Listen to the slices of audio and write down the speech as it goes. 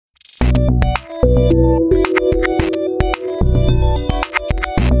Tonight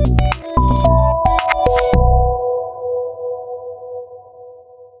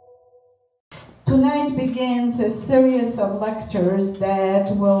begins a series of lectures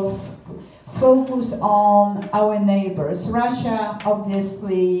that will focus on our neighbors. Russia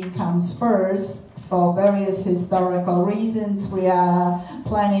obviously comes first for various historical reasons. We are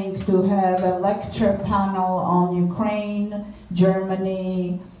planning to have a lecture panel on Ukraine,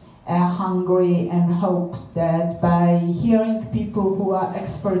 Germany, Hungary, and hope that by hearing people who are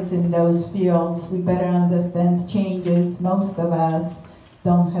experts in those fields, we better understand changes. Most of us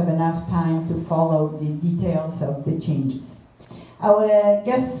don't have enough time to follow the details of the changes. Our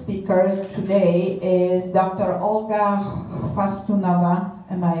guest speaker today is Dr. Olga Khvostunova.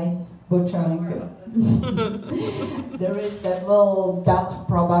 Am I butchering it? There is that little dot,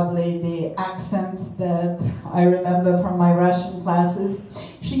 probably the accent that I remember from my Russian classes.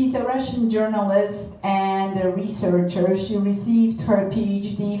 She's a Russian journalist and a researcher. She received her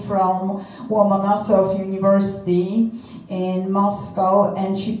Ph.D. from Lomonosov University in Moscow,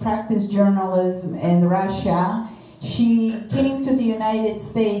 and she practiced journalism in Russia. She came to the United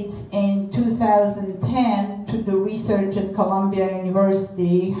States in 2010 to do research at Columbia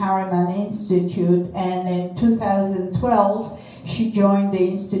University Harriman Institute, and in 2012 she joined the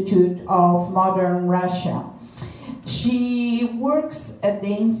Institute of Modern Russia. She works at the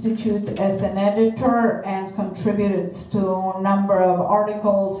Institute as an editor and contributes to a number of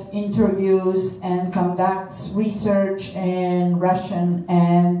articles, interviews, and conducts research in Russian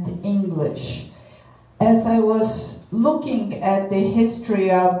and English. As I was looking at the history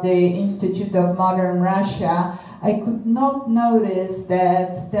of the Institute of Modern Russia, I could not notice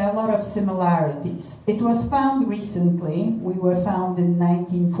that there are a lot of similarities. It was found recently, we were found in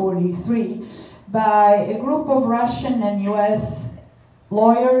 1943, by a group of Russian and US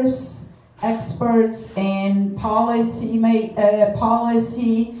lawyers, experts in policy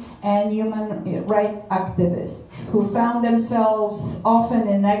and human rights activists who found themselves often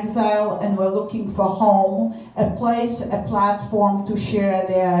in exile and were looking for home, a place, a platform to share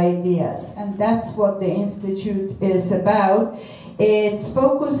their ideas. And that's what the Institute is about. It's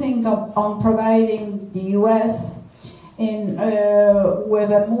focusing on providing the US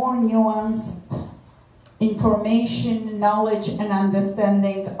with a more nuanced information, knowledge, and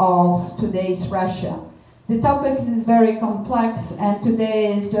understanding of today's Russia. The topic is very complex, and today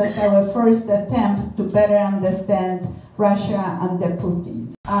is just our first attempt to better understand Russia under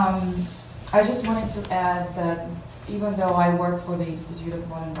Putin. I just wanted to add that even though I work for the Institute of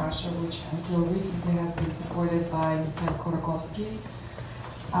Modern Russia, which until recently has been supported by Mikhail Khodorkovsky,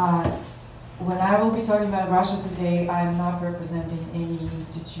 when I will be talking about Russia today, I'm not representing any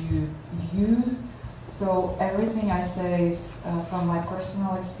institute views. So everything I say is from my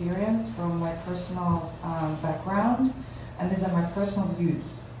personal experience, from my personal background, and these are my personal views.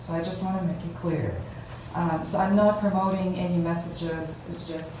 So I just want to make it clear. So I'm not promoting any messages, it's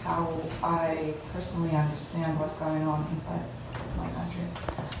just how I personally understand what's going on inside my country.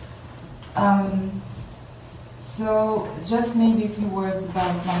 So just maybe a few words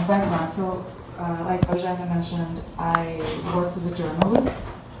about my background. So like Bojana mentioned, I worked as a journalist.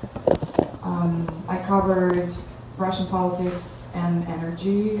 I covered Russian politics and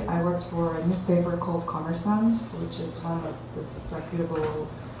energy. I worked for a newspaper called Kommersant, which is one of this reputable,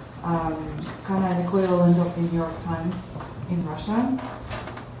 kind of an equivalent of the New York Times in Russia.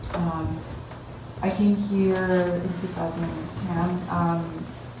 I came here in 2010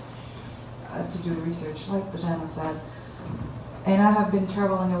 to do research, like Bojana said, and I have been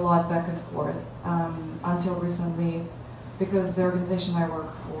traveling a lot back and forth until recently, because the organization I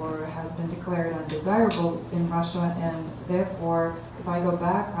work for has been declared undesirable in Russia, and therefore, if I go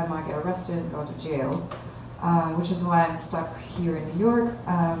back, I might get arrested and go to jail, which is why I'm stuck here in New York,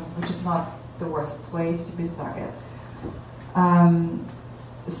 which is not the worst place to be stuck at.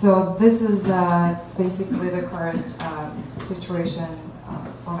 So this is basically the current situation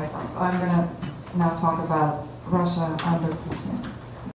for myself. So I'm going to now talk about Russia under Putin.